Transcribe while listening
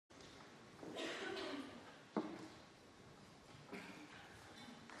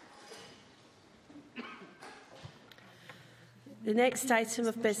The next item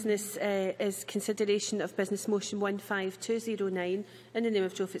of business is consideration of Business Motion 15209 in the name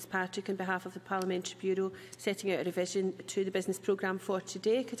of Joe Fitzpatrick on behalf of the Parliamentary Bureau setting out a revision to the business programme for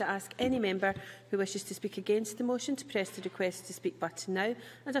today. Could I ask any member who wishes to speak against the motion to press the request to speak button now?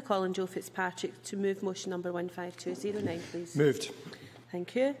 And I call on Joe Fitzpatrick to move motion number 15209, please. Moved.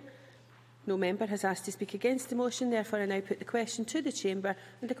 Thank you. No member has asked to speak against the motion. Therefore, I now put the question to the Chamber.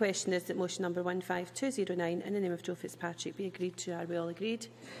 And the question is that motion number 15209 in the name of Joe Fitzpatrick be agreed to. Are we all agreed?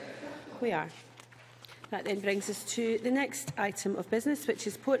 We are. That then brings us to the next item of business, which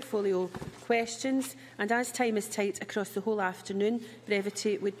is portfolio questions. And as time is tight across the whole afternoon,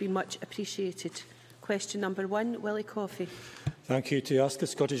 brevity would be much appreciated. Question number 1, Willie Coffey. Thank you. To ask the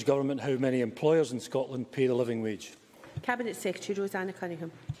Scottish Government how many employers in Scotland pay the living wage. Cabinet Secretary Roseanna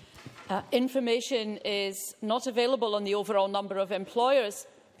Cunningham. Information is not available on the overall number of employers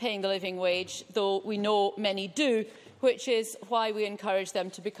paying the living wage, though we know many do, which is why we encourage them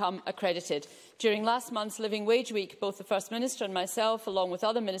to become accredited. During last month's Living Wage Week, both the First Minister and myself, along with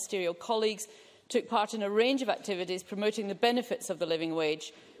other ministerial colleagues, took part in a range of activities promoting the benefits of the living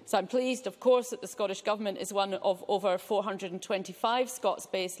wage. So I'm pleased, of course, that the Scottish Government is one of over 425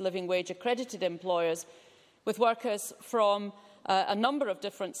 Scots-based living wage accredited employers, with workers from a number of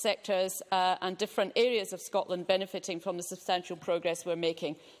different sectors and different areas of Scotland benefiting from the substantial progress we're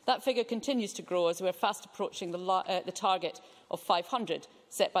making. That figure continues to grow as we're fast approaching the target of 500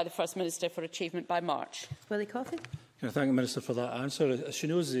 set by the First Minister for achievement by March. Willie Coffey. Can I thank the Minister for that answer? As she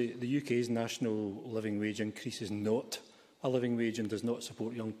knows, the UK's national living wage increase is not a living wage and does not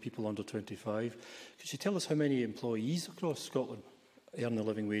support young people under 25. Could she tell us how many employees across Scotland earn the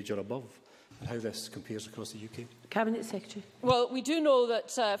living wage or above, and how this compares across the UK? Cabinet Secretary. Well, we do know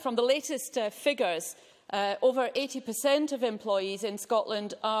that from the latest figures, over 80% of employees in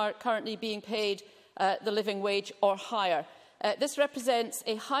Scotland are currently being paid the living wage or higher. This represents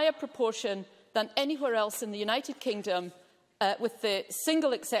a higher proportion than anywhere else in the United Kingdom, with the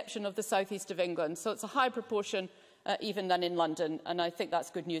single exception of the South East of England. So it's a higher proportion even than in London, and I think that's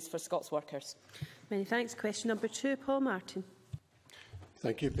good news for Scots workers. Many thanks. Question number 2, Paul Martin.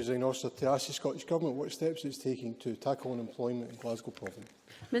 Thank you, Presiding Officer. To ask the Scottish Government what steps it's taking to tackle unemployment in Glasgow Provan.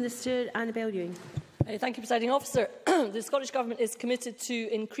 Minister Annabel Ewing. Thank you, Presiding Officer. The Scottish Government is committed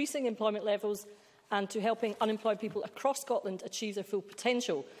to increasing employment levels and to helping unemployed people across Scotland achieve their full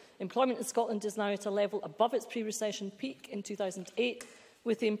potential. Employment in Scotland is now at a level above its pre-recession peak in 2008,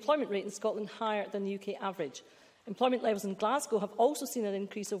 with the employment rate in Scotland higher than the UK average. Employment levels in Glasgow have also seen an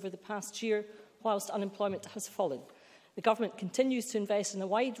increase over the past year, whilst unemployment has fallen. The Government continues to invest in a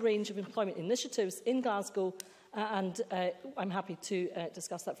wide range of employment initiatives in Glasgow, and I'm happy to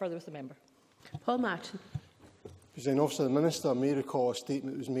discuss that further with the member. Paul Martin. Presiding Officer, the Minister may recall a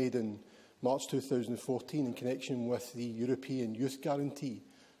statement that was made in March 2014 in connection with the European Youth Guarantee,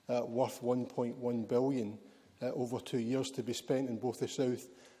 worth £1.1 billion over 2 years to be spent in both the south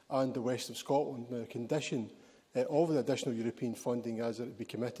and the west of Scotland. Now, a condition of the additional European funding as it would be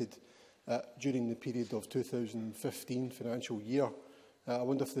committed during the period of 2015 financial year. I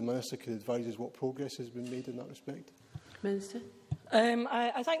wonder if the Minister could advise us what progress has been made in that respect. Minister.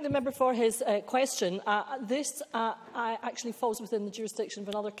 I thank the member for his question. This actually falls within the jurisdiction of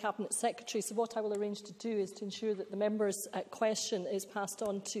another Cabinet Secretary, so what I will arrange to do is to ensure that the member's question is passed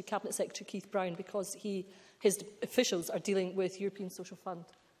on to Cabinet Secretary Keith Brown, because his officials are dealing with European Social Fund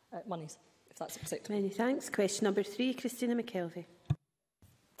monies, if that's acceptable. Many thanks. Question number 3, Christina McKelvie.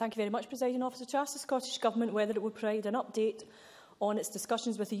 Thank you very much, Presiding Officer. To ask the Scottish Government whether it will provide an update on its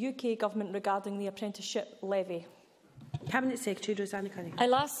discussions with the UK Government regarding the Apprenticeship Levy. Cabinet Secretary Roseanna Cunningham. I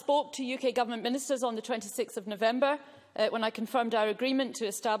last spoke to UK Government Ministers on the 26th of November when I confirmed our agreement to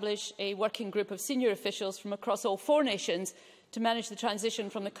establish a working group of senior officials from across all 4 nations to manage the transition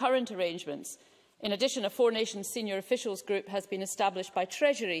from the current arrangements. In addition, a 4 nations senior officials group has been established by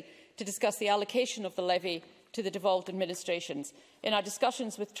Treasury to discuss the allocation of the levy to the devolved administrations. In our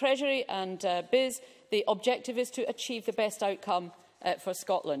discussions with Treasury and BIS, the objective is to achieve the best outcome for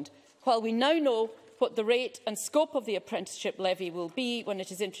Scotland. While we now know what the rate and scope of the Apprenticeship Levy will be when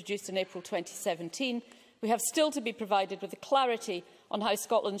it is introduced in April 2017, we have still to be provided with the clarity on how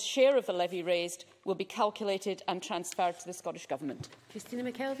Scotland's share of the levy raised will be calculated and transferred to the Scottish Government. Christina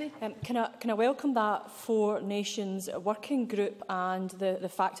McKelvie. Can I welcome that 4 Nations working group and the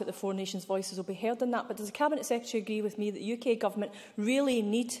fact that the 4 Nations voices will be heard in that, but does the Cabinet Secretary agree with me that the UK Government really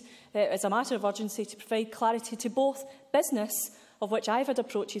need, as a matter of urgency, to provide clarity to both business, of which I've had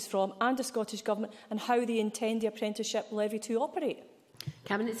approaches from, and the Scottish Government, and how they intend the Apprenticeship Levy to operate?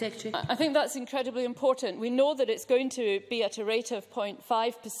 Cabinet Secretary. I think that's incredibly important. We know that it's going to be at a rate of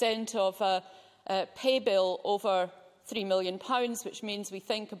 0.5% of a pay bill over £3 million, which means we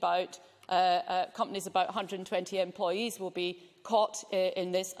think about companies about 120 employees will be caught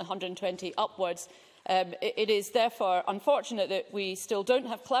in this, 120 upwards. It is therefore unfortunate that we still don't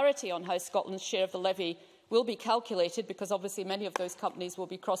have clarity on how Scotland's share of the levy will be calculated, because obviously many of those companies will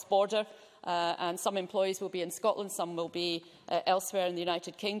be cross-border and some employees will be in Scotland, some will be elsewhere in the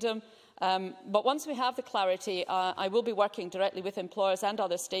United Kingdom. But once we have the clarity, I will be working directly with employers and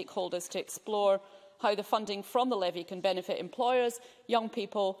other stakeholders to explore how the funding from the levy can benefit employers, young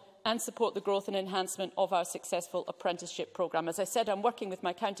people and support the growth and enhancement of our successful apprenticeship programme. As I said, I'm working with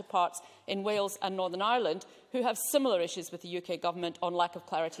my counterparts in Wales and Northern Ireland who have similar issues with the UK Government on lack of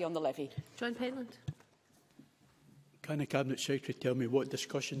clarity on the levy. John Pentland. Can the Cabinet Secretary tell me what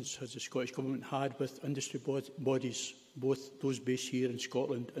discussions has the Scottish Government had with industry bodies, both those based here in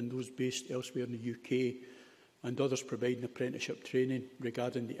Scotland and those based elsewhere in the UK, and others providing apprenticeship training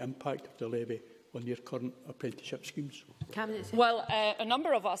regarding the impact of the levy on their current apprenticeship schemes? Well, a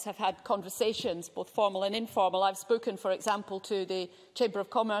number of us have had conversations, both formal and informal. I've spoken, for example, to the Chamber of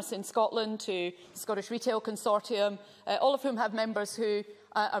Commerce in Scotland, to the Scottish Retail Consortium, all of whom have members who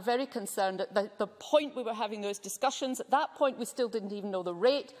are very concerned at the point we were having those discussions. At that point, we still didn't even know the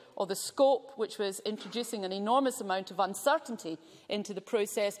rate or the scope, which was introducing an enormous amount of uncertainty into the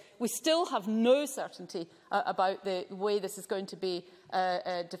process. We still have no certainty about the way this is going to be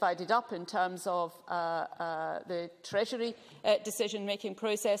divided up in terms of the Treasury decision-making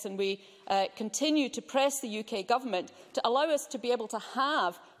process, and we continue to press the UK Government to allow us to be able to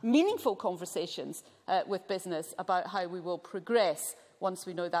have meaningful conversations with business about how we will progress once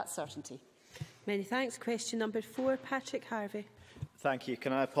we know that certainty. Many thanks. Question number 4, Patrick Harvie. Thank you.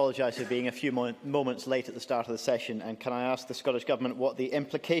 Can I apologise for being a few moments late at the start of the session, and can I ask the Scottish Government what the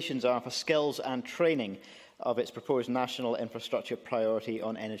implications are for skills and training of its proposed national infrastructure priority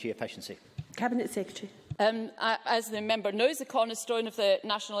on energy efficiency? Cabinet Secretary. As the member knows, the cornerstone of the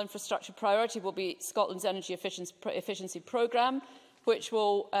national infrastructure priority will be Scotland's energy efficiency programme, which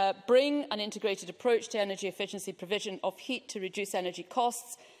will bring an integrated approach to energy efficiency provision of heat to reduce energy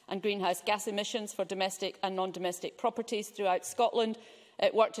costs and greenhouse gas emissions for domestic and non-domestic properties throughout Scotland.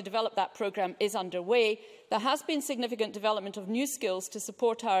 Work to develop that programme is underway. There has been significant development of new skills to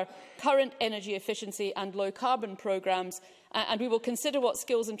support our current energy efficiency and low-carbon programmes, and we will consider what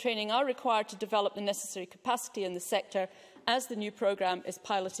skills and training are required to develop the necessary capacity in the sector as the new programme is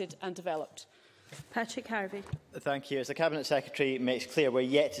piloted and developed. Patrick Harvie. Thank you. As the Cabinet Secretary makes clear, we're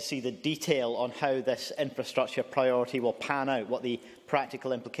yet to see the detail on how this infrastructure priority will pan out, what the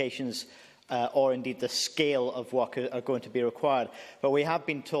practical implications or indeed the scale of work are going to be required. But we have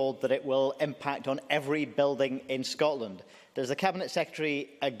been told that it will impact on every building in Scotland. Does the Cabinet Secretary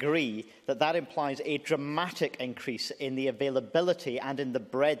agree that that implies a dramatic increase in the availability and in the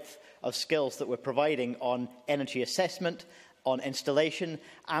breadth of skills that we're providing on energy assessment, on installation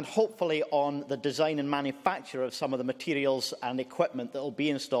and hopefully on the design and manufacture of some of the materials and equipment that will be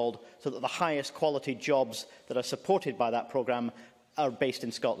installed, so that the highest quality jobs that are supported by that programme are based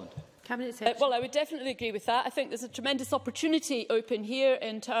in Scotland? Well, I would definitely agree with that. I think there's a tremendous opportunity open here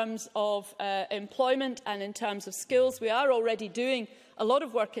in terms of employment and in terms of skills. We are already doing a lot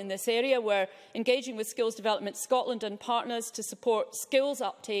of work in this area. We're engaging with Skills Development Scotland and partners to support skills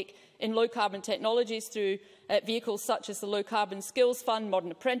uptake in low-carbon technologies through vehicles such as the Low Carbon Skills Fund,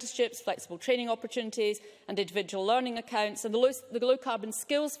 modern apprenticeships, flexible training opportunities and individual learning accounts. And the Low Carbon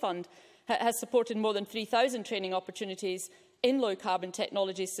Skills Fund has supported more than 3,000 training opportunities in low-carbon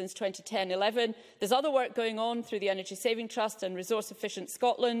technologies since 2010-11. There's other work going on through the Energy Saving Trust and Resource Efficient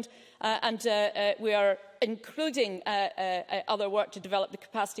Scotland, and we are including other work to develop the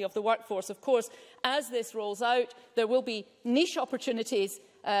capacity of the workforce. Of course, as this rolls out, there will be niche opportunities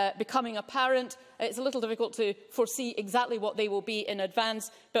becoming apparent. It's a little difficult to foresee exactly what they will be in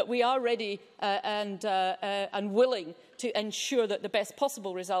advance, but we are ready and willing to ensure that the best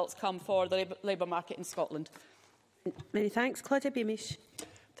possible results come for the labour market in Scotland. Many thanks. Claudia Beamish.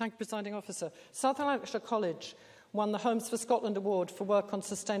 Thank you, Presiding Officer. South Lanarkshire College won the Homes for Scotland Award for work on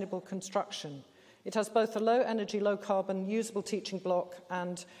sustainable construction. It has both a low-energy, low-carbon, usable teaching block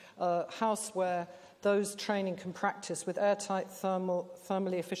and a house where those training can practice with airtight,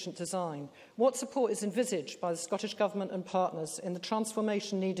 thermally efficient design. What support is envisaged by the Scottish Government and partners in the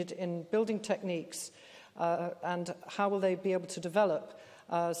transformation needed in building techniques, and how will they be able to develop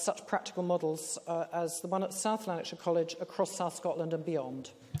such practical models as the one at South Lanarkshire College across South Scotland and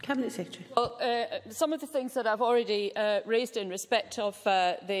beyond? Cabinet Secretary. Well, some of the things that I've already raised in respect of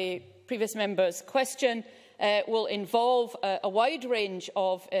the previous member's question will involve a wide range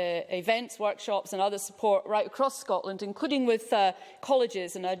of events, workshops and other support right across Scotland, including with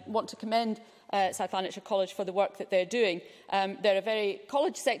colleges. And I want to commend South Lanarkshire College for the work that they're doing.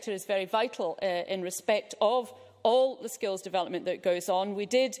 College sector is very vital in respect of all the skills development that goes on. We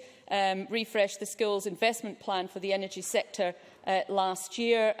did refresh the skills investment plan for the energy sector last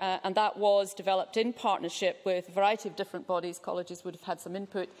year, and that was developed in partnership with a variety of different bodies. Colleges would have had some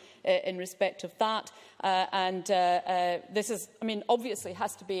input in respect of that. This is, obviously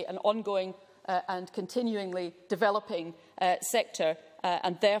has to be an ongoing and continuingly developing sector,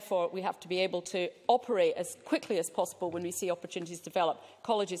 and therefore we have to be able to operate as quickly as possible when we see opportunities develop.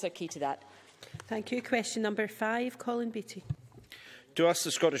 Colleges are key to that. Thank you. Question number 5, Colin Beattie. To ask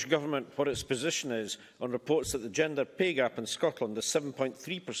the Scottish Government what its position is on reports that the gender pay gap in Scotland is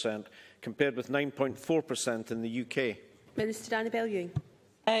 7.3% compared with 9.4% in the UK. Minister Annabel Ewing.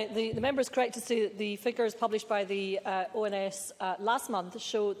 The member is correct to say that the figures published by the ONS last month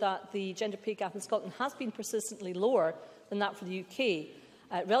show that the gender pay gap in Scotland has been persistently lower than that for the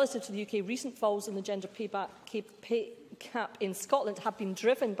UK. Relative to the UK, recent falls in the gender pay gap in Scotland have been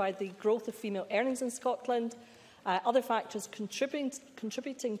driven by the growth of female earnings in Scotland. Other factors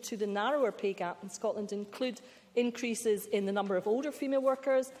contributing to the narrower pay gap in Scotland include increases in the number of older female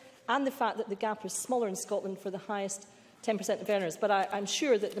workers and the fact that the gap is smaller in Scotland for the highest 10% of earners. But I'm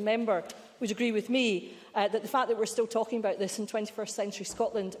sure that the member would agree with me that the fact that we're still talking about this in 21st century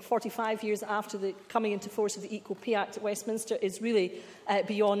Scotland, 45 years after the coming into force of the Equal Pay Act at Westminster, is really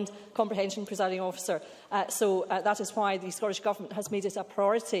beyond comprehension, Presiding Officer. So that is why the Scottish Government has made it a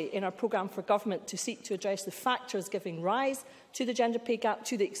priority in our programme for government to seek to address the factors giving rise to the gender pay gap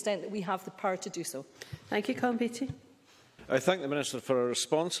to the extent that we have the power to do so. Thank you, Colin Beattie. I thank the Minister for her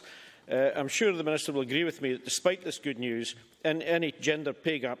response. I'm sure the Minister will agree with me that despite this good news, any gender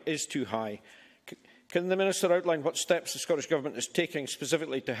pay gap is too high. Can the Minister outline what steps the Scottish Government is taking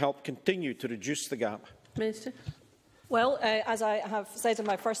specifically to help continue to reduce the gap? Minister. Well, as I have said in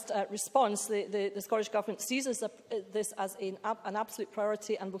my first response, the Scottish Government sees this as an absolute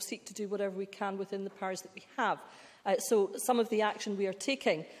priority and will seek to do whatever we can within the powers that we have. So some of the action we are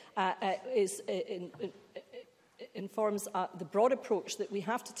taking informs the broad approach that we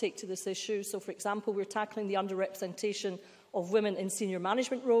have to take to this issue. So, for example, we're tackling the underrepresentation of women in senior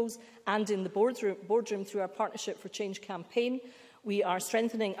management roles and in the boardroom through our Partnership for Change campaign. We are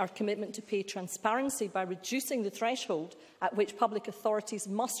strengthening our commitment to pay transparency by reducing the threshold at which public authorities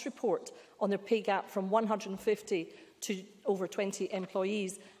must report on their pay gap from 150 to over 20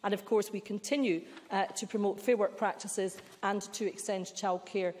 employees. And of course, we continue to promote fair work practices and to extend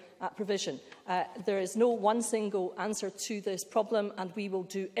childcare provision. There is no one single answer to this problem, and we will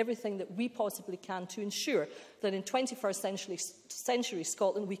do everything that we possibly can to ensure that in 21st century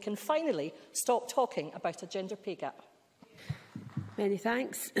Scotland we can finally stop talking about a gender pay gap. Many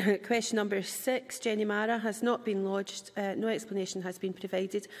thanks. Question number 6, Jenny Marra, has not been lodged. No explanation has been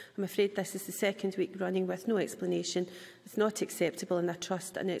provided. I'm afraid this is the second week running with no explanation. It's not acceptable, and I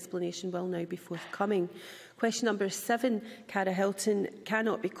trust an explanation will now be forthcoming. Question number 7, Cara Hilton,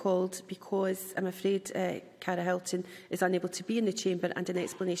 cannot be called because I'm afraid Cara Hilton is unable to be in the chamber, and an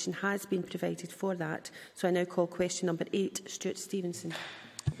explanation has been provided for that. So I now call question number 8, Stuart Stevenson.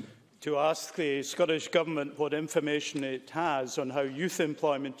 To ask the Scottish Government what information it has on how youth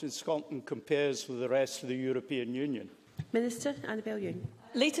employment in Scotland compares with the rest of the European Union. Minister Annabel Ewing.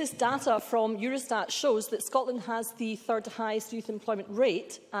 Latest data from Eurostat shows that Scotland has the third highest youth employment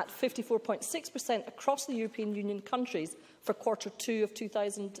rate at 54.6% across the European Union countries for Q2 of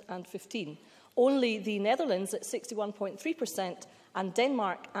 2015. Only the Netherlands at 61.3% and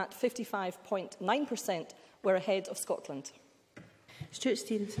Denmark at 55.9% were ahead of Scotland. Stuart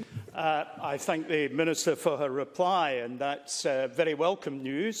Stevenson. I thank the Minister for her reply, and that's very welcome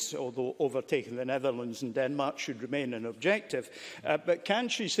news, although overtaking the Netherlands and Denmark should remain an objective. But can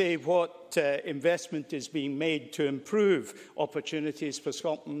she say what investment is being made to improve opportunities for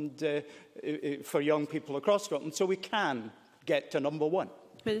Scotland, for young people across Scotland, so we can get to number 1?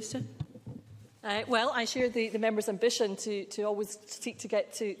 Minister. Well, I share the member's ambition to always seek to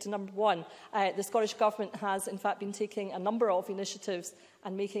get to number 1. The Scottish Government has, in fact, been taking a number of initiatives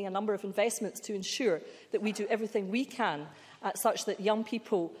and making a number of investments to ensure that we do everything we can such that young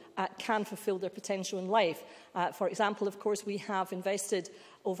people can fulfil their potential in life. For example, of course, we have invested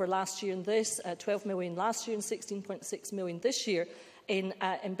over last year in this, 12 million last year and 16.6 million this year, in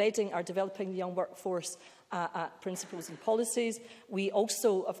embedding our developing the young workforce principles and policies. We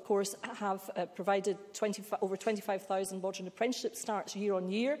also, of course, have provided over 25,000 modern apprenticeship starts year on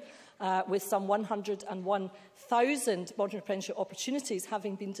year. with some 101,000 modern apprenticeship opportunities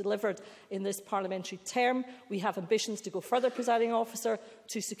having been delivered in this parliamentary term. We have ambitions to go further, Presiding Officer,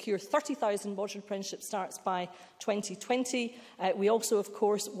 to secure 30,000 modern apprenticeship starts by 2020. We also, of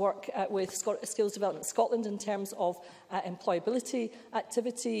course, work with Skills Development Scotland in terms of employability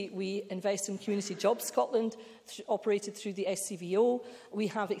activity. We invest in Community Jobs Scotland, operated through the SCVO. We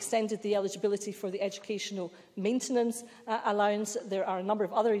have extended the eligibility for the Educational Maintenance Allowance. There are a number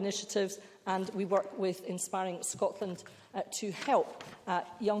of other initiatives, and we work with Inspiring Scotland to help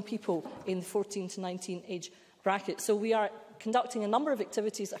young people in the 14 to 19 age bracket. So we are conducting a number of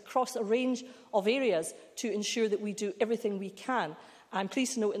activities across a range of areas to ensure that we do everything we can. I'm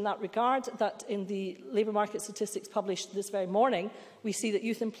pleased to note in that regard that in the labour market statistics published this very morning, we see that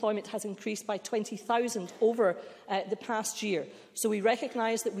youth employment has increased by 20,000 over the past year. So we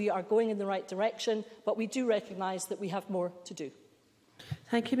recognise that we are going in the right direction, but we do recognise that we have more to do.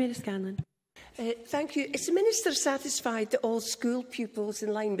 Thank you, Mary Scanlon. Thank you. Is the Minister satisfied that all school pupils,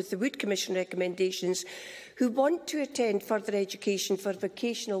 in line with the Wood Commission recommendations, who want to attend further education for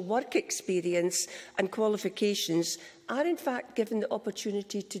vocational work experience and qualifications are in fact given the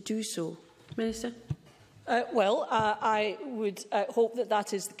opportunity to do so? Minister. I would hope that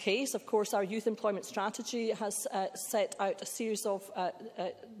that is the case. Of course, our youth employment strategy has set out a series of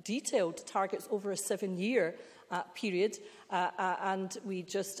detailed targets over a 7-year period, and we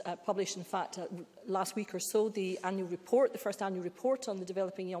just published, in fact, last week or so, the annual report, the first annual report on the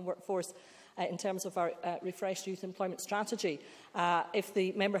developing young workforce in terms of our refreshed youth employment strategy. If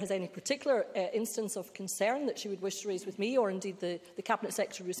the member has any particular instance of concern that she would wish to raise with me, or indeed the Cabinet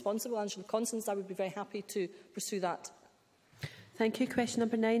Secretary responsible, Angela Constance, I would be very happy to pursue that. Thank you. Question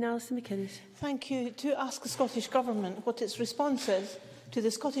number 9, Alison McInnes. Thank you. To ask the Scottish Government what its response is to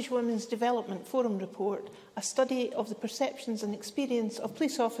the Scottish Women's Development Forum report, a study of the perceptions and experience of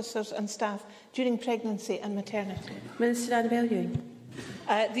police officers and staff during pregnancy and maternity. Minister Annabel Ewing.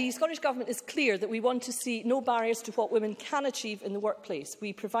 The Scottish Government is clear that we want to see no barriers to what women can achieve in the workplace.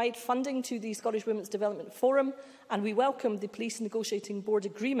 We provide funding to the Scottish Women's Development Forum, and we welcome the Police Negotiating Board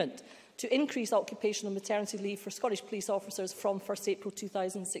agreement to increase occupational maternity leave for Scottish police officers from 1st April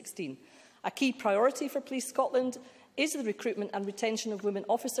 2016. A key priority for Police Scotland is the recruitment and retention of women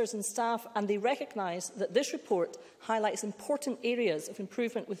officers and staff, and they recognise that this report highlights important areas of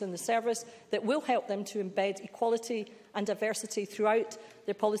improvement within the service that will help them to embed equality and diversity throughout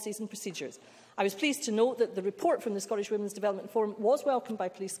their policies and procedures. I was pleased to note that the report from the Scottish Women's Development Forum was welcomed by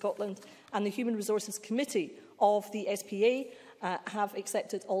Police Scotland, and the Human Resources Committee of the SPA have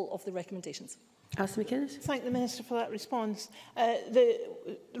accepted all of the recommendations. Alison McInnes. Thank the Minister for that response. The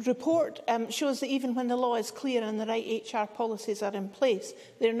report shows that even when the law is clear and the right HR policies are in place,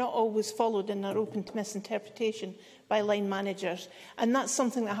 they are not always followed and are open to misinterpretation by line managers. And that's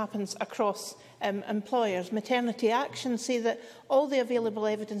something that happens across employers. Maternity Action say that all the available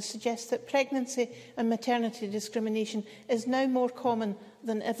evidence suggests that pregnancy and maternity discrimination is now more common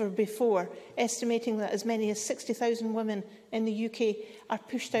than ever before, estimating that as many as 60,000 women in the UK are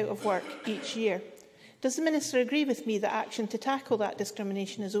pushed out of work each year. Does the Minister agree with me that action to tackle that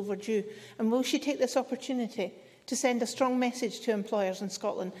discrimination is overdue, and will she take this opportunity to send a strong message to employers in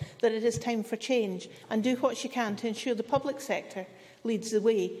Scotland that it is time for change, and do what she can to ensure the public sector leads the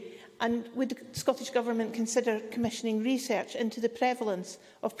way? And would the Scottish Government consider commissioning research into the prevalence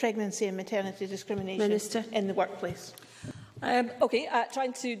of pregnancy and maternity discrimination in the workplace?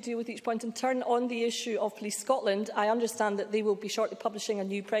 Trying to deal with each point in turn. On the issue of Police Scotland, I understand that they will be shortly publishing a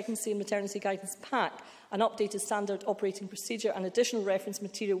new pregnancy and maternity guidance pack. An updated standard operating procedure and additional reference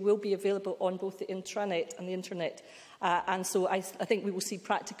material will be available on both the intranet and the internet. And so I think we will see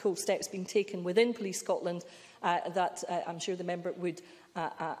practical steps being taken within Police Scotland that I'm sure the member would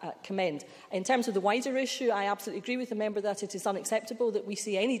commend. In terms of the wider issue, I absolutely agree with the member that it is unacceptable that we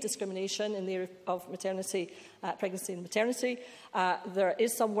see any discrimination in the area of maternity, pregnancy and maternity. There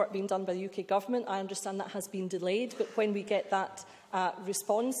is some work being done by the UK Government. I understand that has been delayed, but when we get that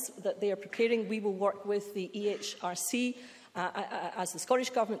response that they are preparing, we will work with the EHRC as the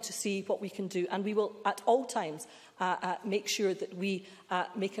Scottish Government to see what we can do, and we will at all times make sure that we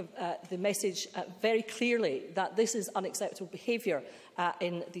make the message very clearly that this is unacceptable behaviour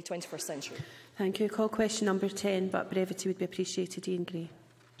in the 21st century. Thank you. Call question number 10, but brevity would be appreciated. Ian Gray.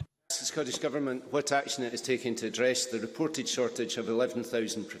 The Scottish Government what action it is taking to address the reported shortage of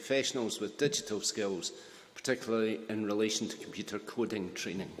 11,000 professionals with digital skills particularly in relation to computer coding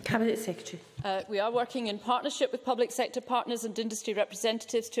training? Cabinet Secretary. We are working in partnership with public sector partners and industry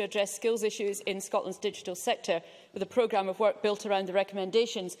representatives to address skills issues in Scotland's digital sector, with a programme of work built around the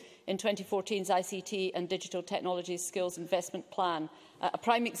recommendations in 2014's ICT and Digital Technologies Skills Investment Plan. A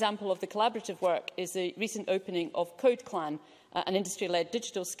prime example of the collaborative work is the recent opening of Code Clan, an industry-led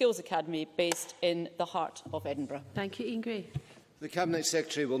digital skills academy based in the heart of Edinburgh. Thank you, Ian Gray. The Cabinet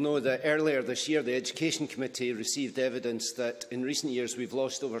Secretary will know that earlier this year the Education Committee received evidence that in recent years we've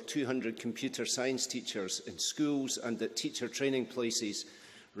lost over 200 computer science teachers in schools and that teacher training places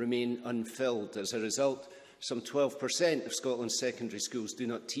remain unfilled. As a result, some 12% of Scotland's secondary schools do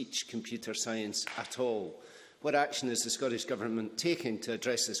not teach computer science at all. What action is the Scottish Government taking to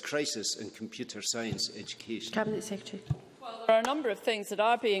address this crisis in computer science education? Cabinet Secretary. Well, there are a number of things that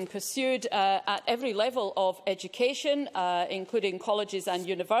are being pursued at every level of education, including colleges and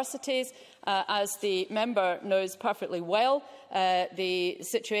universities. As the member knows perfectly well, the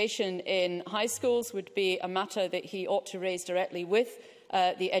situation in high schools would be a matter that he ought to raise directly with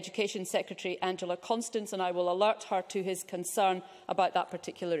the Education Secretary, Angela Constance, and I will alert her to his concern about that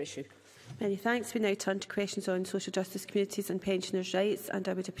particular issue. Many thanks. We now turn to questions on social justice communities and pensioners' rights, and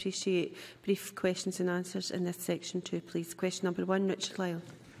I would appreciate brief questions and answers in this section too, please. Question number 1, Richard Lyle.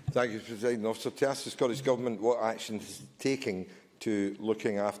 Thank you, Presiding Officer. To ask the Scottish Government what action it is taking to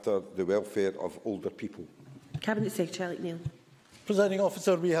looking after the welfare of older people. Cabinet Secretary Alec Neil. Presiding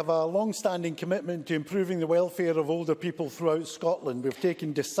Officer, we have a long-standing commitment to improving the welfare of older people throughout Scotland. We've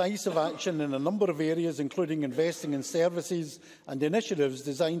taken decisive action in a number of areas, including investing in services and initiatives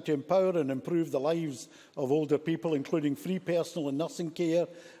designed to empower and improve the lives of older people, including free personal and nursing care,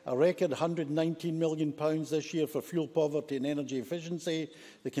 a record £119 million this year for fuel poverty and energy efficiency,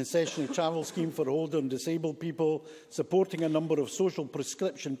 the concessionary travel scheme for older and disabled people, supporting a number of social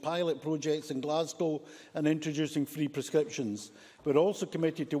prescription pilot projects in Glasgow and introducing free prescriptions. We are also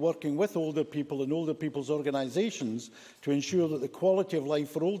committed to working with older people and older people's organisations to ensure that the quality of life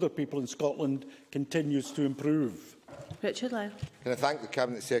for older people in Scotland continues to improve. Richard Lyle. Can I thank the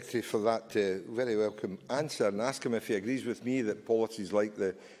Cabinet Secretary for that very welcome answer and ask him if he agrees with me that policies like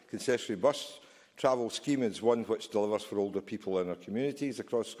the concessionary bus travel scheme is one which delivers for older people in our communities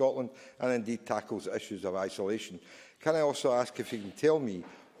across Scotland and indeed tackles issues of isolation. Can I also ask if he can tell me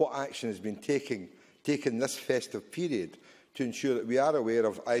what action has been taken this festive period to ensure that we are aware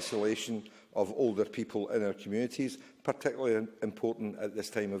of isolation of older people in our communities, particularly important at this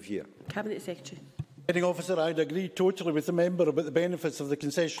time of year? Cabinet Secretary. Presiding Officer, I would agree totally with the member about the benefits of the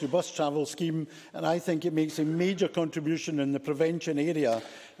concessionary bus travel scheme, and I think it makes a major contribution in the prevention area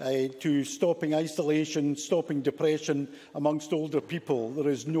to stopping isolation, stopping depression amongst older people. There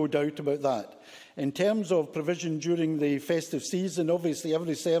is no doubt about that. In terms of provision during the festive season, obviously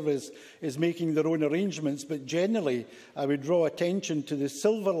every service is making their own arrangements, but generally I would draw attention to the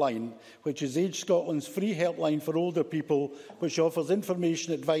Silver Line, which is Age Scotland's free helpline for older people, which offers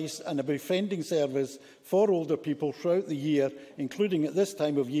information, advice and a befriending service for older people throughout the year, including at this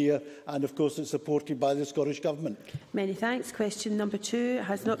time of year, and of course it's supported by the Scottish Government. Many thanks. Question number 2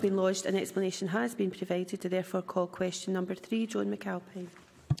 has not been lodged. An explanation has been provided. I therefore call question number 3, Joan McAlpine.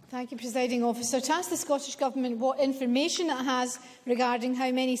 Thank you, Presiding Officer. To ask the Scottish Government what information it has regarding how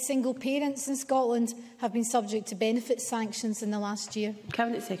many single parents in Scotland have been subject to benefit sanctions in the last year.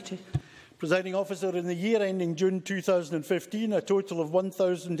 Cabinet Secretary. Presiding Officer, in the year ending June 2015, a total of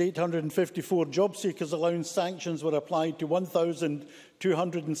 1,854 job seekers allowance sanctions were applied to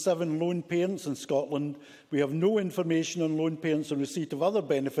 1,207 lone parents in Scotland. We have no information on lone parents in receipt of other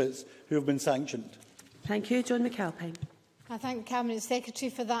benefits who have been sanctioned. Thank you. Joan McAlpine. I thank the Cabinet Secretary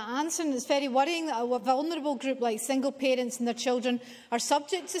for that answer. And it's very worrying that a vulnerable group like single parents and their children are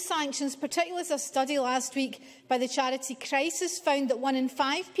subject to sanctions, particularly as a study last week by the charity Crisis found that 1 in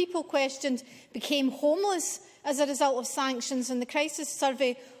 5 people questioned became homeless as a result of sanctions. And the Crisis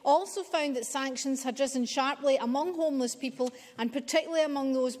survey also found that sanctions had risen sharply among homeless people, and particularly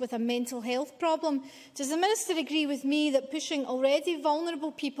among those with a mental health problem. Does the Minister agree with me that pushing already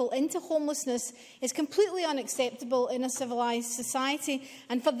vulnerable people into homelessness is completely unacceptable in a civilised society?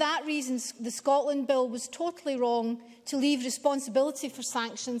 And for that reason, the Scotland Bill was totally wrong to leave responsibility for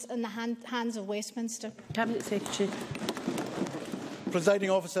sanctions in the hands of Westminster. Cabinet Secretary. Presiding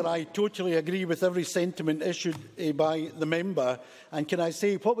Officer, I totally agree with every sentiment issued by the member. And can I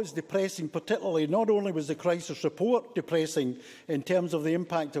say what was depressing particularly, not only was the crisis report depressing in terms of the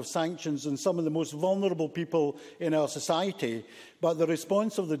impact of sanctions on some of the most vulnerable people in our society, but the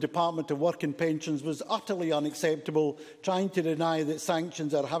response of the Department of Work and Pensions was utterly unacceptable, trying to deny that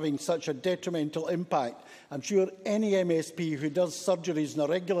sanctions are having such a detrimental impact. I'm sure any MSP who does surgeries on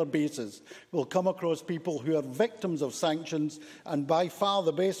a regular basis will come across people who are victims of sanctions, and by far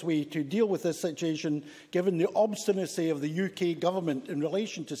the best way to deal with this situation, given the obstinacy of the UK Government in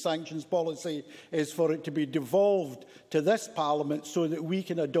relation to sanctions policy, is for it to be devolved to this Parliament so that we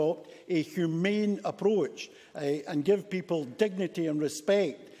can adopt a humane approach and give people dignity and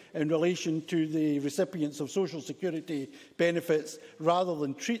respect in relation to the recipients of social security benefits, rather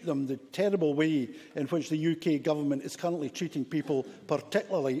than treat them the terrible way in which the UK Government is currently treating people,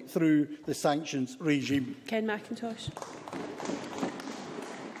 particularly through the sanctions regime. Ken McIntosh.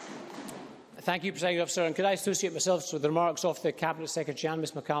 Thank you, Presiding Officer. And could I associate myself with the remarks of the Cabinet Secretary and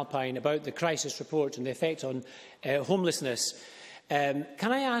Ms McAlpine about the crisis report and the effect on homelessness? Can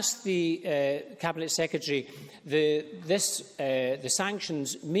I ask the Cabinet Secretary, the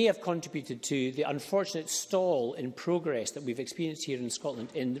sanctions may have contributed to the unfortunate stall in progress that we've experienced here in Scotland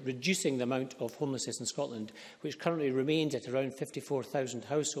in reducing the amount of homelessness in Scotland, which currently remains at around 54,000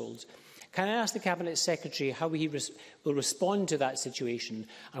 households. Can I ask the Cabinet Secretary how he will respond to that situation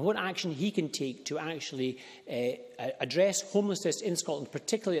and what action he can take to actually address homelessness in Scotland,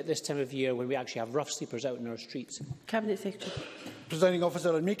 particularly at this time of year when we actually have rough sleepers out in our streets? Cabinet Secretary. Presiding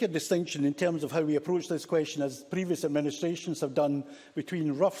Officer, I make a distinction in terms of how we approach this question, as previous administrations have done,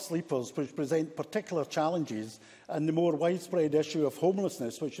 between rough sleepers, which present particular challenges, and the more widespread issue of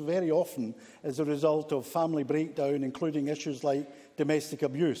homelessness, which very often is a result of family breakdown, including issues like domestic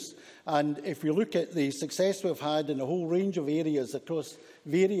abuse. And if we look at the success we've had in a whole range of areas across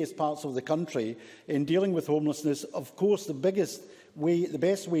various parts of the country in dealing with homelessness, of course the best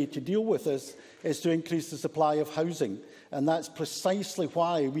way to deal with this is to increase the supply of housing. And that's precisely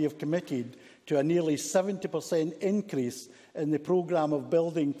why we have committed to a nearly 70% increase in the programme of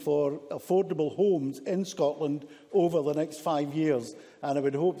building for affordable homes in Scotland over the next 5 years. And I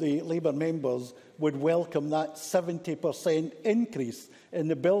would hope the Labour members would welcome that 70% increase in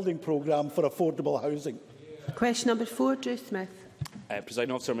the building programme for affordable housing. Question number 4, Drew Smith.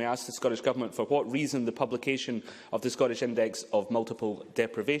 Presiding Officer, may I ask the Scottish Government for what reason the publication of the Scottish Index of Multiple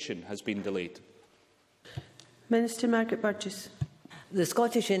Deprivation has been delayed? Minister Margaret Burgess. The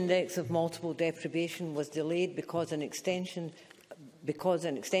Scottish Index of Multiple Deprivation was delayed because an extension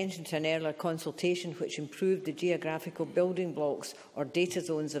to an earlier consultation which improved the geographical building blocks or data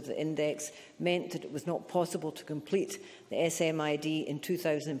zones of the index meant that it was not possible to complete the SMID in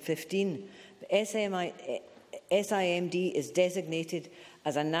 2015. The SIMD is designated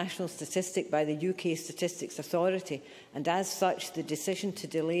as a national statistic by the UK Statistics Authority, and as such the decision to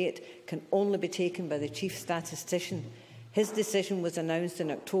delay it can only be taken by the Chief Statistician. His decision was announced in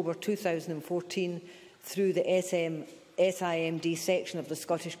October 2014 through the SIMD section of the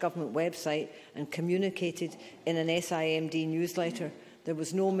Scottish Government website and communicated in an SIMD newsletter. There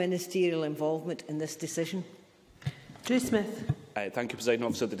was no ministerial involvement in this decision. Drew Smith. Thank you, Presiding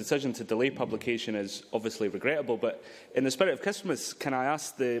Officer. The decision to delay publication is obviously regrettable, but in the spirit of Christmas, can I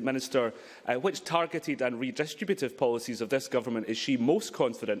ask the Minister which targeted and redistributive policies of this Government is she most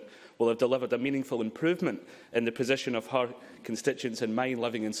confident will have delivered a meaningful improvement in the position of her constituents and mine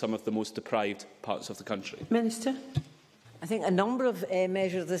living in some of the most deprived parts of the country? Minister. I think a number of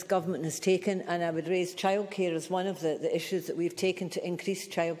measures this Government has taken, and I would raise childcare as one of the issues that we've taken to increase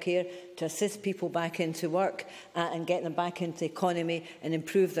childcare, to assist people back into work and get them back into the economy and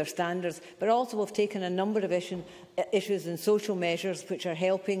improve their standards. But also we've taken a number of issues and social measures which are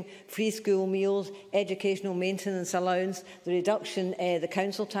helping: free school meals, educational maintenance allowance, the reduction, the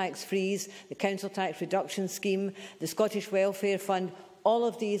council tax freeze, the council tax reduction scheme, the Scottish Welfare Fund. All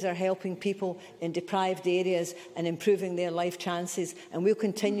of these are helping people in deprived areas and improving their life chances, and we'll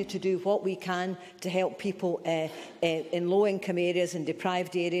continue to do what we can to help people in low-income areas and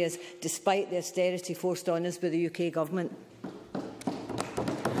deprived areas, despite the austerity forced on us by the UK Government.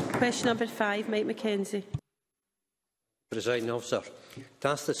 Question number 5, Mike Mackenzie. Presiding Officer, to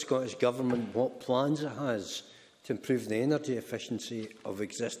ask the Scottish Government what plans it has to improve the energy efficiency of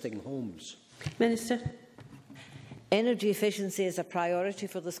existing homes. Minister. Energy efficiency is a priority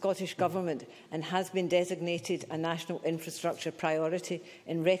for the Scottish Government and has been designated a national infrastructure priority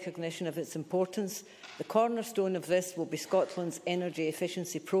in recognition of its importance. The cornerstone of this will be Scotland's energy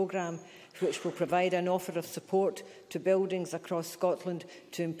efficiency programme, which will provide an offer of support to buildings across Scotland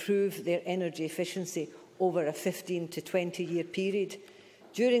to improve their energy efficiency over a 15 to 20-year period.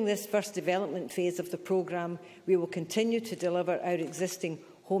 During this first development phase of the programme, we will continue to deliver our existing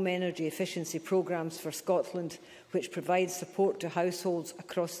home energy efficiency programmes for Scotland, which provide support to households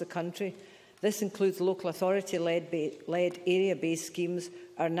across the country. This includes local authority-led area-based schemes,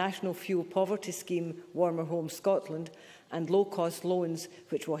 our national fuel poverty scheme, Warmer Homes Scotland, and low-cost loans,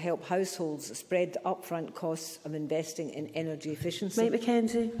 which will help households spread the upfront costs of investing in energy efficiency. Mike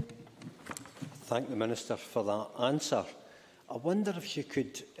Mackenzie. Thank the Minister for that answer. I wonder if you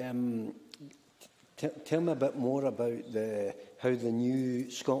could tell me a bit more about how the new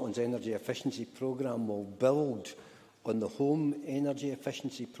Scotland's Energy Efficiency Programme will build on the Home Energy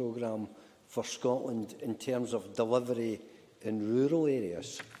Efficiency Programme for Scotland in terms of delivery in rural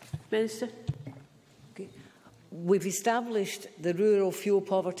areas. Minister. We've established the Rural Fuel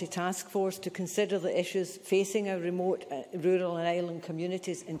Poverty Task Force to consider the issues facing our remote rural and island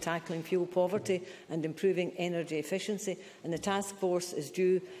communities in tackling fuel poverty and improving energy efficiency. And the task force is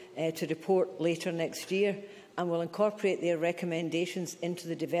due to report later next year and will incorporate their recommendations into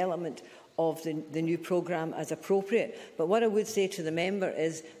the development of the new programme as appropriate. But what I would say to the member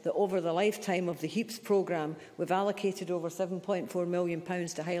is that over the lifetime of the HEAPS programme, we've allocated over £7.4 million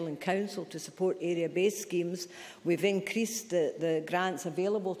to Highland Council to support area-based schemes. We've increased the grants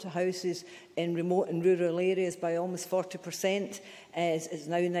available to houses in remote and rural areas by almost 40%. It's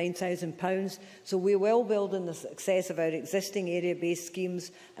now £9,000. So we will build on the success of our existing area-based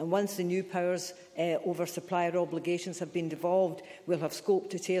schemes, and once the new powers over supplier obligations have been devolved, we'll have scope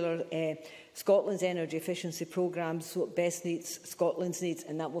to tailor Scotland's energy efficiency programmes so it best meets Scotland's needs,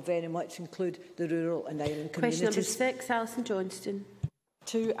 and that will very much include the rural and island communities. Question number 6, Alison Johnston.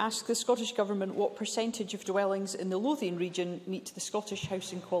 To ask the Scottish Government what percentage of dwellings in the Lothian region meet the Scottish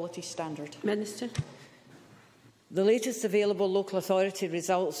Housing Quality Standard. Minister. The latest available local authority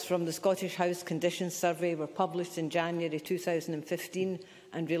results from the Scottish House Conditions Survey were published in January 2015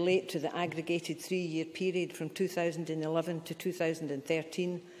 and relate to the aggregated 3-year period from 2011 to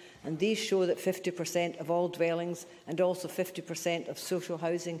 2013. And these show that 50% of all dwellings and also 50% of social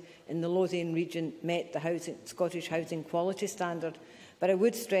housing in the Lothian region met the Scottish Housing Quality Standard. But I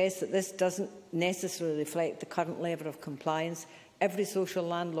would stress that this doesn't necessarily reflect the current level of compliance. Every social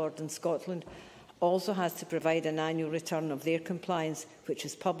landlord in Scotland also has to provide an annual return of their compliance, which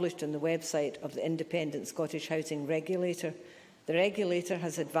is published on the website of the Independent Scottish Housing Regulator. The regulator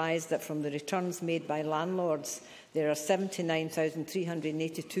has advised that from the returns made by landlords, there are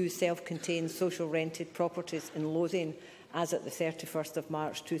 79,382 self-contained social rented properties in Lothian as at the 31st of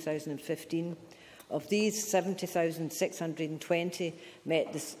March 2015. Of these, 70,620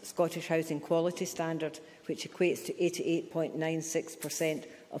 met the Scottish Housing Quality Standard, which equates to 88.96%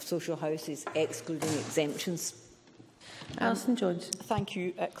 of social houses, excluding exemptions. Alison Johnson. Thank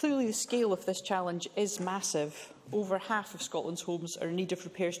you. Clearly, the scale of this challenge is massive. Over half of Scotland's homes are in need of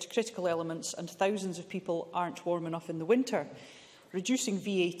repairs to critical elements, and thousands of people aren't warm enough in the winter. Reducing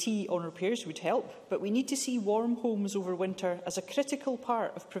VAT on repairs would help, but we need to see warm homes over winter as a critical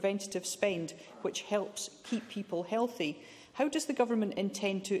part of preventative spend, which helps keep people healthy. How does the Government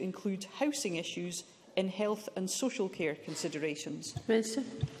intend to include housing issues in health and social care considerations? Minister.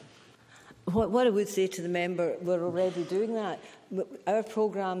 What I would say to the member, we're already doing that. Our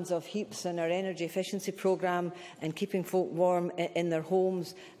programmes of HEAPS and our energy efficiency programme and keeping folk warm in their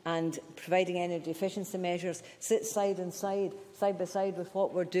homes and providing energy efficiency measures sit side by side with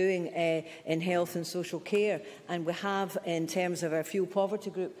what we're doing in health and social care. And we have, in terms of our fuel poverty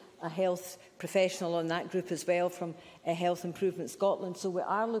group, a health professional on that group as well from Health Improvement Scotland. So we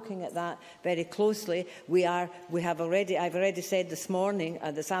are looking at that very closely. I've already said this morning,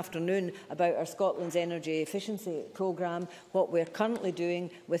 this afternoon, about our Scotland's Energy Efficiency Programme, what we're currently doing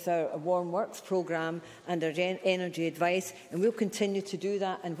with our Warm Works Programme and our energy advice, and we'll continue to do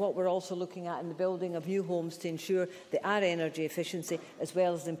that, and what we're also looking at in the building of new homes to ensure they are energy efficiency, as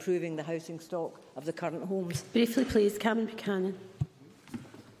well as improving the housing stock of the current homes. Briefly, please, Cameron Buchanan.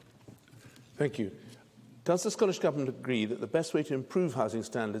 Thank you. Does the Scottish Government agree that the best way to improve housing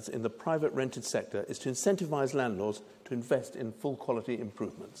standards in the private rented sector is to incentivise landlords to invest in full quality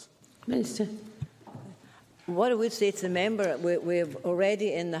improvements? Minister. What I would say to the member, we've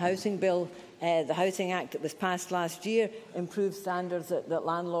already in the Housing Bill, the Housing Act that was passed last year, improved standards that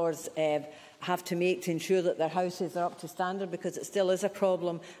landlords have to make to ensure that their houses are up to standard, because it still is a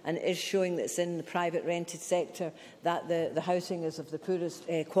problem, and it is showing that it's in the private rented sector that the housing is of the poorest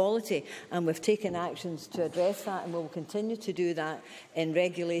quality. And we've taken actions to address that, and we will continue to do that in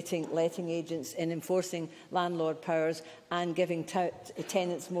regulating letting agents, in enforcing landlord powers, and giving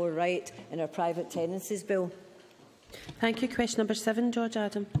tenants more right in our private tenancies bill. Thank you. Question number 7, George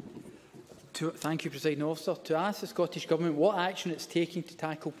Adam. Thank you, Presiding Officer. To ask the Scottish Government what action it's taking to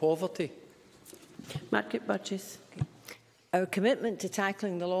tackle poverty. Margaret Burgess. Our commitment to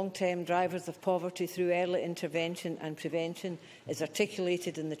tackling the long-term drivers of poverty through early intervention and prevention is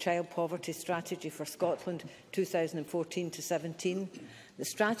articulated in the Child Poverty Strategy for Scotland 2014-17. The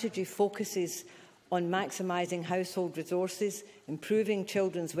strategy focuses on maximising household resources, improving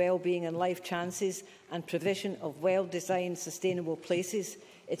children's well-being and life chances, and provision of well-designed sustainable places.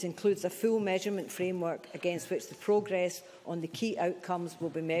 It includes a full measurement framework against which the progress on the key outcomes will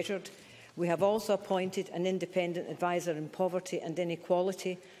be measured. We have also appointed an independent advisor in poverty and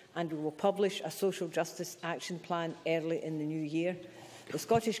inequality, and we will publish a social justice action plan early in the new year. The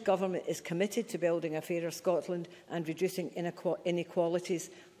Scottish Government is committed to building a fairer Scotland and reducing inequalities,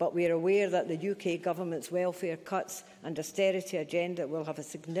 but we are aware that the UK Government's welfare cuts and austerity agenda will have a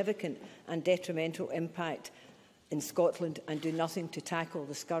significant and detrimental impact in Scotland and do nothing to tackle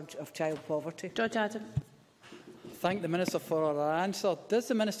the scourge of child poverty. George Adam. Thank the Minister for her answer. Does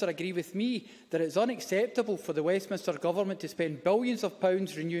the Minister agree with me that it is unacceptable for the Westminster Government to spend billions of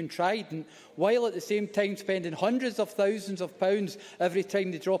pounds renewing Trident, while at the same time spending hundreds of thousands of pounds every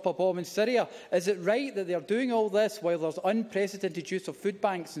time they drop a bomb in Syria? Is it right that they are doing all this while there is unprecedented use of food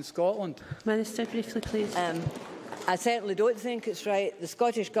banks in Scotland? Minister, briefly, please. I certainly don't think it's right. The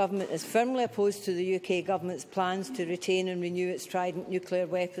Scottish Government is firmly opposed to the UK Government's plans to retain and renew its Trident nuclear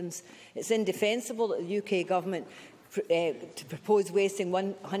weapons. It's indefensible that the UK Government to propose wasting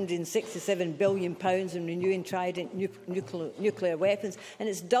 £167 billion in renewing Trident nuclear weapons, and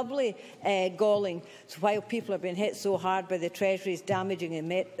it's doubly galling while people are being hit so hard by the Treasury's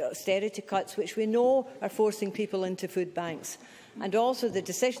damaging austerity cuts, which we know are forcing people into food banks. And also the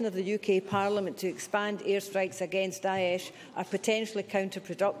decision of the UK Parliament to expand airstrikes against Daesh are potentially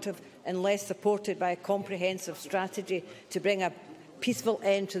counterproductive unless supported by a comprehensive strategy to bring a peaceful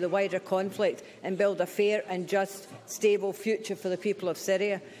end to the wider conflict and build a fair and just, stable future for the people of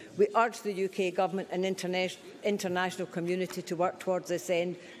Syria. We urge the UK Government and international community to work towards this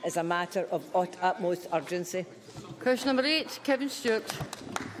end as a matter of utmost urgency. Question number 8, Kevin Stewart.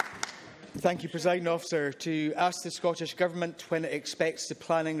 Thank you, Presiding Officer. To ask the Scottish Government when it expects the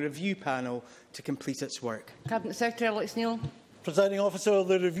Planning Review Panel to complete its work. Cabinet Secretary Alex Neil. Presiding Officer,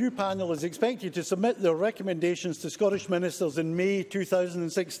 the review panel is expected to submit their recommendations to Scottish ministers in May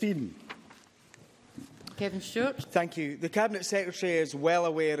 2016. Kevin Stewart. Thank you. The Cabinet Secretary is well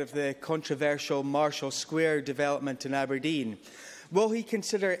aware of the controversial Marshall Square development in Aberdeen. Will he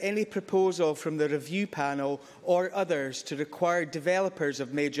consider any proposal from the review panel or others to require developers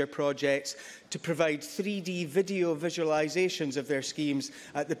of major projects to provide 3D video visualisations of their schemes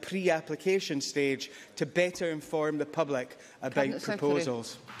at the pre-application stage to better inform the public about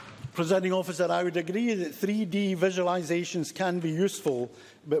proposals? Presiding Officer, I would agree that 3D visualisations can be useful,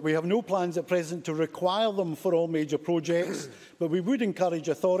 but we have no plans at present to require them for all major projects, but we would encourage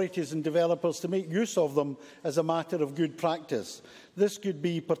authorities and developers to make use of them as a matter of good practice. This could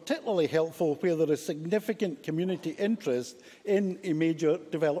be particularly helpful where there is significant community interest in a major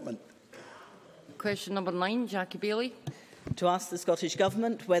development. Question number 9, Jackie Bailey. To ask the Scottish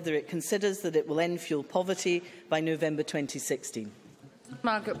Government whether it considers that it will end fuel poverty by November 2016.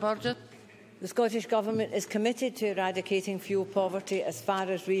 Margaret Burgess. The Scottish Government is committed to eradicating fuel poverty as far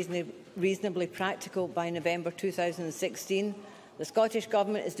as reasonably practical by November 2016. The Scottish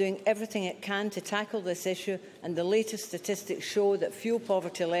Government is doing everything it can to tackle this issue, and the latest statistics show that fuel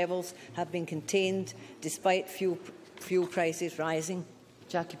poverty levels have been contained despite fuel prices rising.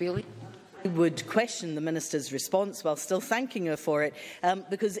 Jackie Bailey. I would question the Minister's response while still thanking her for it,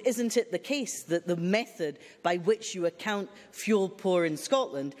 because isn't it the case that the method by which you account fuel poor in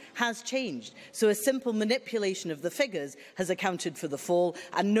Scotland has changed? So a simple manipulation of the figures has accounted for the fall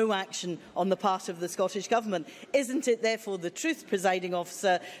and no action on the part of the Scottish Government. Isn't it therefore the truth, Presiding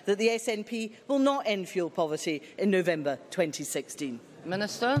Officer, that the SNP will not end fuel poverty in November 2016?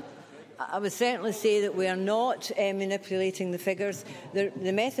 Minister. I would certainly say that we are not manipulating the figures. The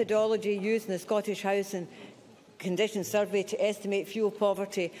methodology used in the Scottish House and Conditions Survey to estimate fuel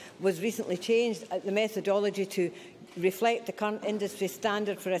poverty was recently changed. The methodology to reflect the current industry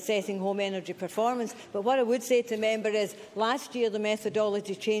standard for assessing home energy performance. But what I would say to the member is last year the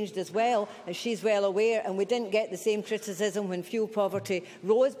methodology changed as well, as she's well aware, and we didn't get the same criticism when fuel poverty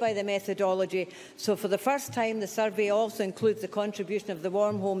rose by the methodology. So for the first time the survey also includes the contribution of the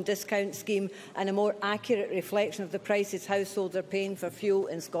Warm Home Discount Scheme and a more accurate reflection of the prices households are paying for fuel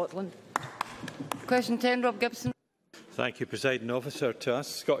in Scotland. Question 10, Rob Gibson. Thank you, Presiding Officer. To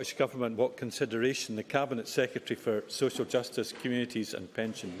ask the Scottish Government what consideration the Cabinet Secretary for Social Justice, Communities and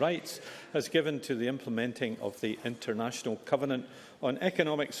Pension Rights has given to the implementing of the International Covenant on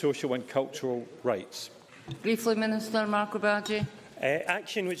Economic, Social and Cultural Rights. Briefly, Minister Marra Beattie.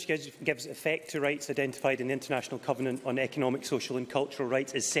 Action which gives effect to rights identified in the International Covenant on Economic, Social and Cultural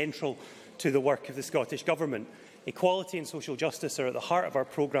Rights is central to the work of the Scottish Government. Equality and social justice are at the heart of our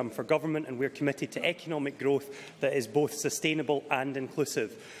programme for government, and we are committed to economic growth that is both sustainable and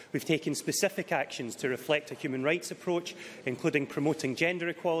inclusive. We've taken specific actions to reflect a human rights approach, including promoting gender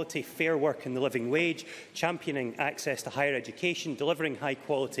equality, fair work and the living wage, championing access to higher education, delivering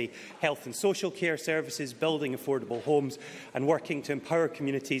high-quality health and social care services, building affordable homes and working to empower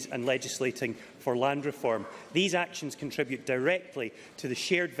communities and legislating for land reform. These actions contribute directly to the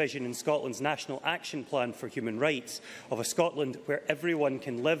shared vision in Scotland's National Action Plan for Human Rights of a Scotland where everyone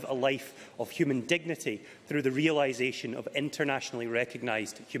can live a life of human dignity through the realisation of internationally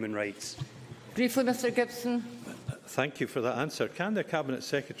recognised human rights. Briefly, Mr Gibson. Thank you for that answer. Can the Cabinet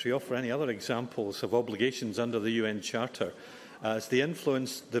Secretary offer any other examples of obligations under the UN Charter as they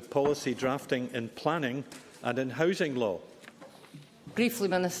influence the policy drafting in planning and in housing law? Briefly,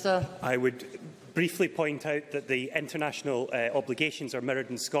 Minister. I would briefly point out that the international obligations are mirrored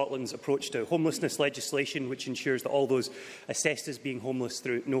in Scotland's approach to homelessness legislation, which ensures that all those assessed as being homeless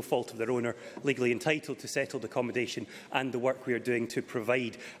through no fault of their own are legally entitled to settled accommodation, and the work we are doing to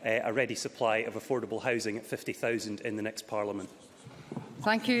provide a ready supply of affordable housing at 50,000 in the next Parliament.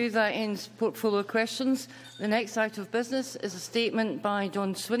 Thank you. That ends portfolio questions. The next item of business is a statement by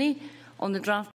John Swinney on the draft